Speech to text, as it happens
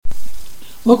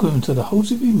Welcome to the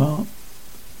Halsey B. Mark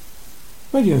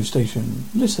radio station.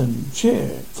 Listen,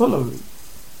 share, follow.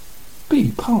 Be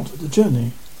part of the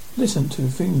journey. Listen to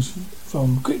things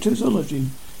from cryptozoology,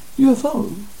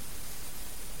 UFO,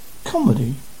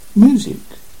 comedy, music,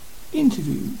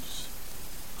 interviews,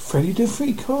 Freddy the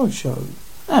Freak Horror Show,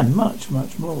 and much,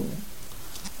 much more.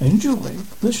 Enjoy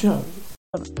the show.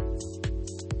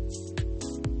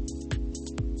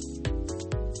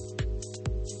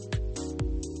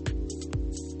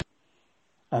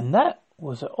 And that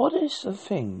was The Oddest of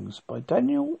Things by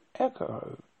Daniel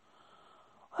Echo.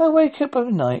 I wake up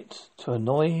every night to a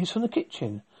noise from the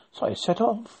kitchen, so I set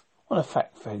off on a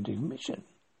fact-finding mission.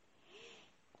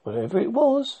 Whatever it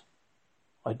was,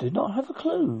 I did not have a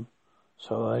clue,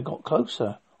 so I got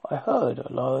closer. I heard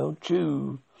a loud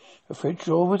chew. The fridge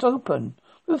door was open,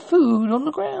 with food on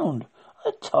the ground.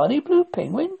 A tiny blue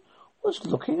penguin was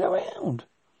looking around.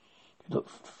 He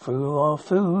looked through our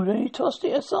food and he tossed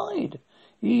it aside.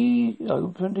 He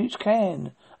opened each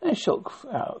can and shook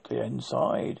out the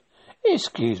inside.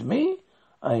 "Excuse me,"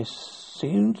 I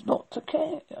seemed not to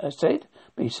care. I said,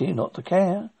 but he seemed not to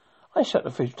care. I shut the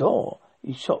fridge door.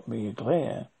 He shot me a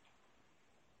glare.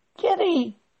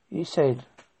 "Jenny," he said,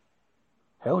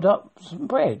 held up some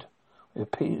bread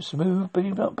with smooth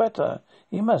peanut butter.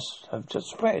 He must have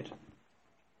just spread.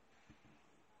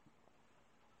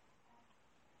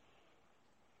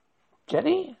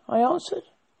 "Jenny," I answered,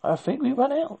 "I think we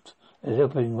run out." The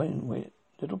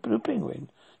little blue penguin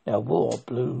now wore a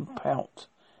blue pout.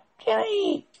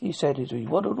 "Jenny," he said as we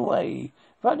waddled away.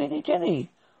 "Running, Jenny."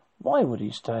 Why would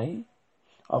he stay?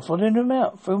 I followed him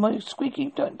out through my squeaky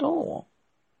door.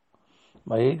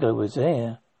 My ego was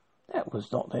there. That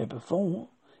was not there before.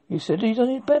 He said he's on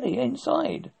his belly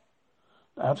inside.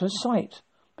 Out of sight.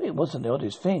 But it wasn't the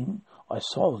oddest thing I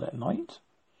saw that night.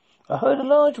 I heard a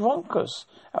large ruckus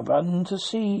and ran to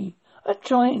see a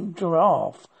giant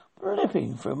giraffe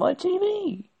flipping through my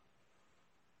TV.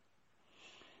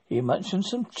 He munched on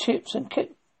some chips and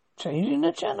kept changing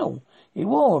the channel. He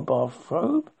wore a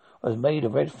bathrobe, was made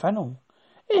of red flannel.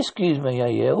 "Excuse me," I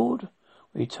yelled.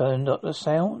 We turned up the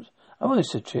sound, and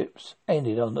Mr. Chips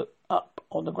ended up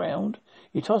on the ground.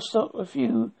 He tossed up a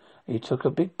few, and he took a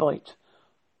big bite.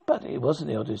 But it wasn't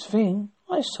the oddest thing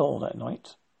I saw that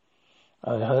night.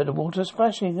 I heard the water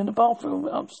splashing in the bathroom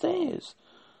upstairs.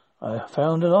 I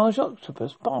found a large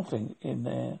octopus bathing in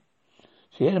there.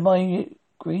 She had my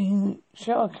green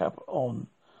shower cap on,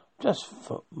 just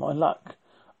for my luck.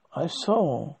 I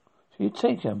saw she had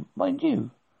taken my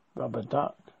new rubber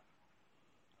duck.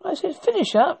 I said,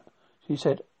 "Finish up." She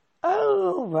said,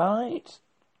 "Oh, right."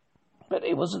 But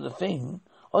it wasn't the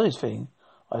oddest thing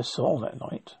I saw that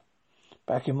night.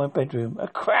 Back in my bedroom, a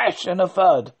crash and a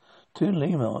thud. Two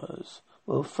lemurs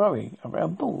were throwing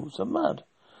around balls of mud.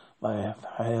 My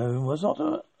home was not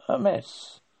a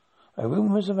mess. My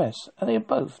room was a mess, and they were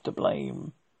both to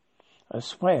blame. I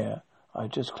swear I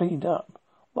just cleaned up.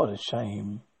 What a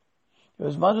shame. There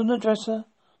was mud on the dresser,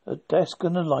 the desk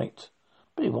and the light,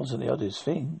 but it wasn't the oddest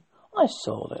thing I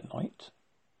saw that night.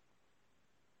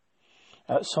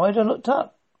 Outside I looked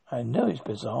up. I know it's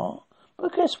bizarre,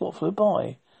 but guess what flew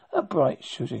by? A bright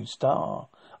shooting star.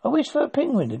 I wished for a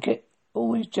penguin to get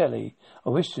all his jelly. I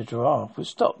wish the giraffe would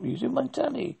stop using my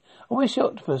telly. I wish the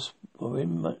octopus were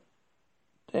in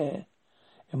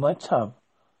my tub.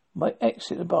 Might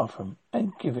exit the bathroom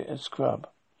and give it a scrub.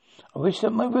 I wish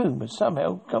that my room would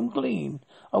somehow come clean.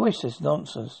 I wish this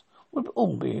nonsense would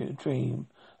all be a dream.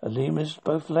 The lemurs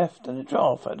both left and the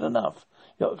giraffe had enough.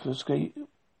 The octopus gave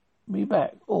me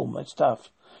back all my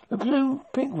stuff. The blue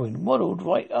penguin waddled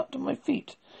right up to my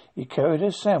feet. He carried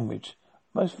a sandwich,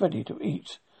 most ready to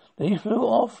eat. Then he flew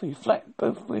off. He flapped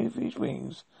both with his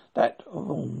wings. That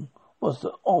of all was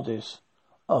the oddest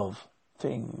of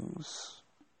things.